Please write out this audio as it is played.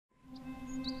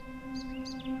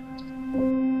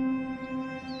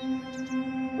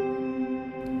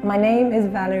My name is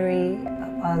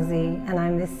Kwasi and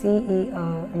I'm the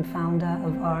CEO and founder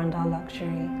of R&R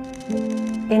Luxury.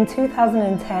 In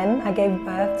 2010, I gave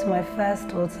birth to my first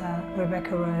daughter,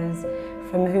 Rebecca Rose,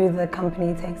 from who the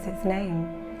company takes its name.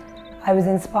 I was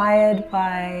inspired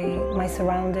by my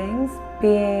surroundings,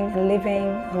 being and living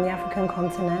on the African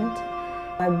continent.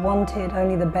 I wanted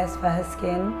only the best for her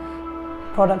skin,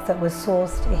 products that were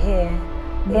sourced here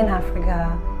in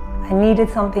Africa. I needed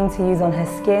something to use on her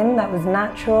skin that was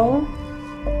natural,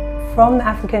 from the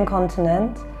African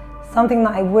continent, something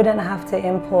that I wouldn't have to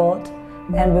import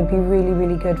and would be really,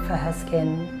 really good for her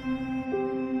skin.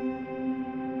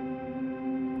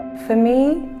 For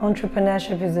me,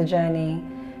 entrepreneurship is a journey.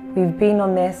 We've been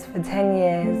on this for 10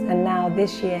 years and now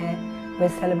this year we're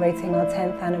celebrating our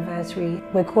 10th anniversary.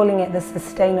 We're calling it the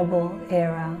sustainable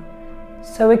era.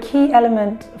 So a key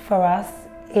element for us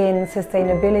in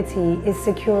sustainability is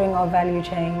securing our value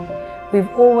chain. We've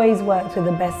always worked with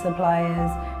the best suppliers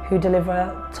who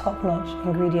deliver top-notch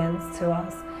ingredients to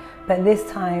us. But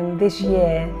this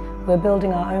year, we're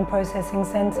building our own processing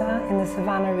center in the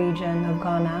Savannah region of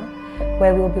Ghana,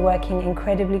 where we'll be working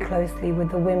incredibly closely with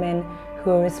the women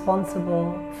who are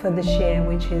responsible for the shea,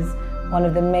 which is one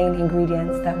of the main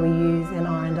ingredients that we use in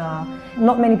R&R.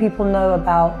 Not many people know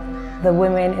about the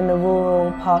women in the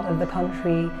rural part of the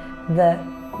country that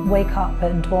wake up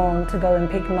at dawn to go and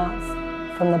pick nuts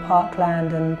from the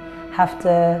parkland and have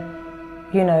to,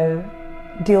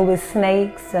 deal with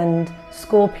snakes and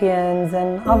scorpions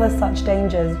and other such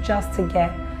dangers just to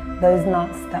get those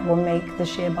nuts that will make the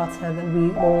shea butter that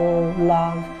we all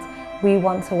love. We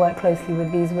want to work closely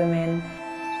with these women.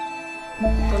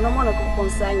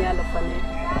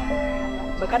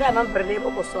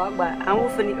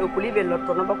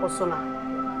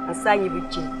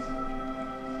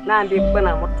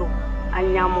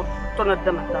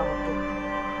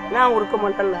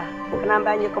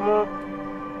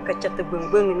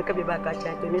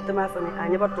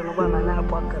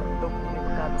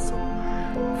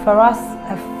 For us,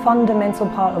 a fundamental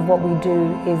part of what we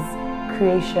do is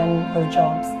creation of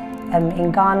jobs.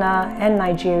 In Ghana and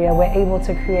Nigeria, we're able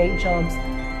to create jobs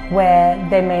where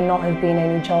there may not have been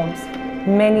any jobs.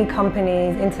 Many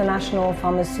companies, international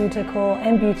pharmaceutical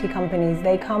and beauty companies,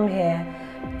 they come here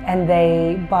and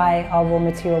they buy our raw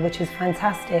material, which is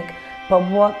fantastic. But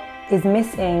what is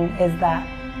missing is that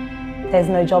there's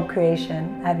no job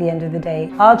creation at the end of the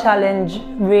day. Our challenge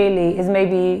really is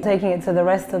maybe taking it to the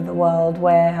rest of the world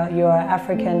where you're an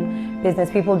African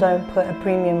business. People don't put a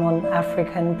premium on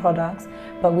African products,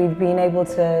 but we've been able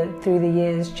to, through the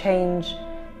years, change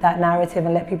that narrative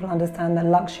and let people understand that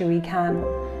luxury can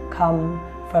come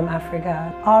from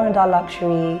Africa. R&R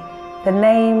Luxury, the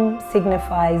name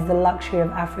signifies the luxury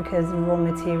of Africa's raw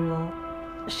material.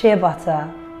 Shea butter,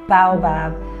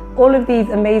 baobab, all of these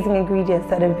amazing ingredients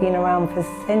that have been around for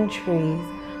centuries,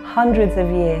 hundreds of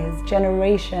years,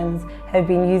 generations have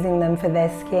been using them for their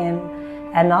skin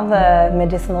and other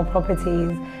medicinal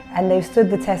properties, and they've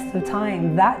stood the test of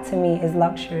time. That to me is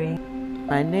luxury.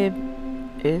 My name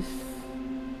is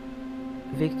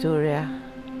Victoria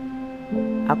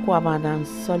Aquaman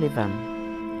Sullivan.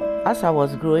 As I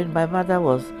was growing, my mother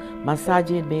was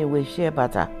massaging me with shea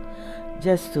butter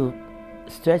just to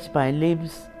stretch my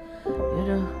limbs,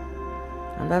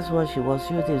 and that's what she was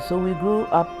using. So we grew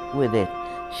up with it,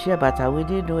 shea butter. We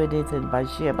didn't know anything but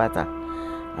shea butter.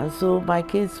 And so my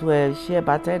kids were shea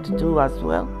buttered too as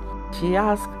well. She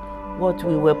asked what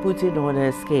we were putting on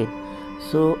her skin.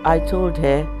 So I told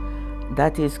her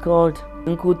that is called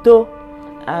Nkuto.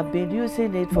 I've been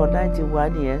using it for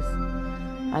 91 years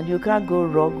and you can't go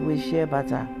wrong with shea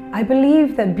butter. I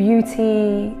believe that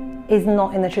beauty is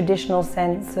not in the traditional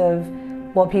sense of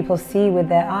what people see with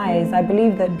their eyes. I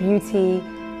believe that beauty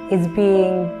is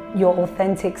being your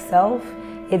authentic self.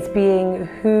 It's being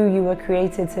who you were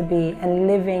created to be and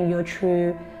living your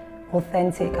true,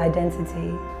 authentic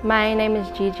identity. My name is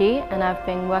Gigi and I've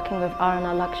been working with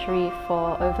R&R Luxury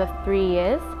for over 3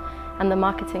 years. I'm the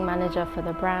marketing manager for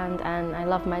the brand and I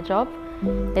love my job.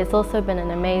 It's also been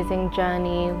an amazing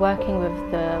journey working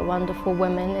with the wonderful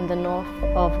women in the north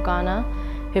of Ghana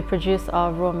who produce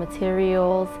our raw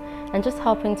materials and just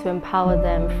helping to empower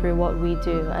them through what we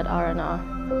do at R&R.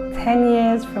 10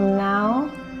 years from now,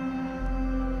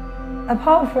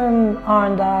 apart from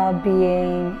R&R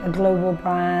being a global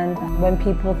brand, when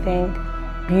people think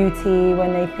beauty,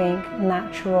 when they think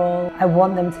natural, I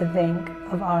want them to think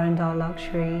of R&R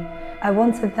Luxury. I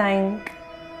want to thank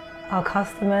our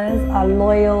customers, our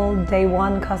loyal day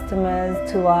one customers,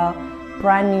 to our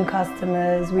brand new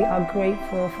customers. We are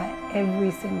grateful for every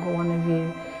single one of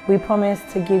you. We promise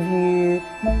to give you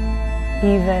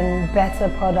even better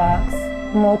products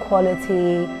more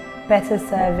quality, better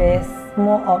service,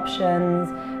 more options.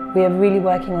 We are really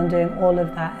working on doing all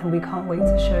of that, and we can't wait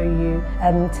to show you.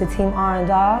 To Team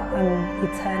R&R, I'm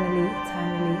eternally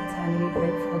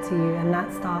grateful to you, and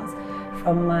that starts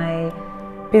from my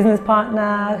business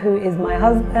partner, who is my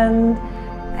husband.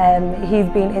 He's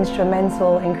been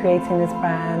instrumental in creating this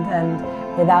brand,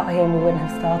 and without him we wouldn't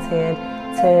have started.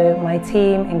 To my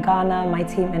team in Ghana, my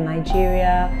team in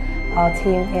Nigeria, our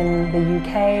team in the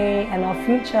UK, and our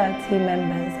future team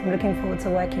members. I'm looking forward to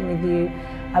working with you.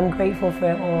 I'm grateful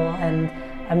for it all, and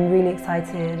I'm really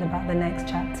excited about the next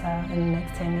chapter in the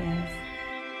next 10 years.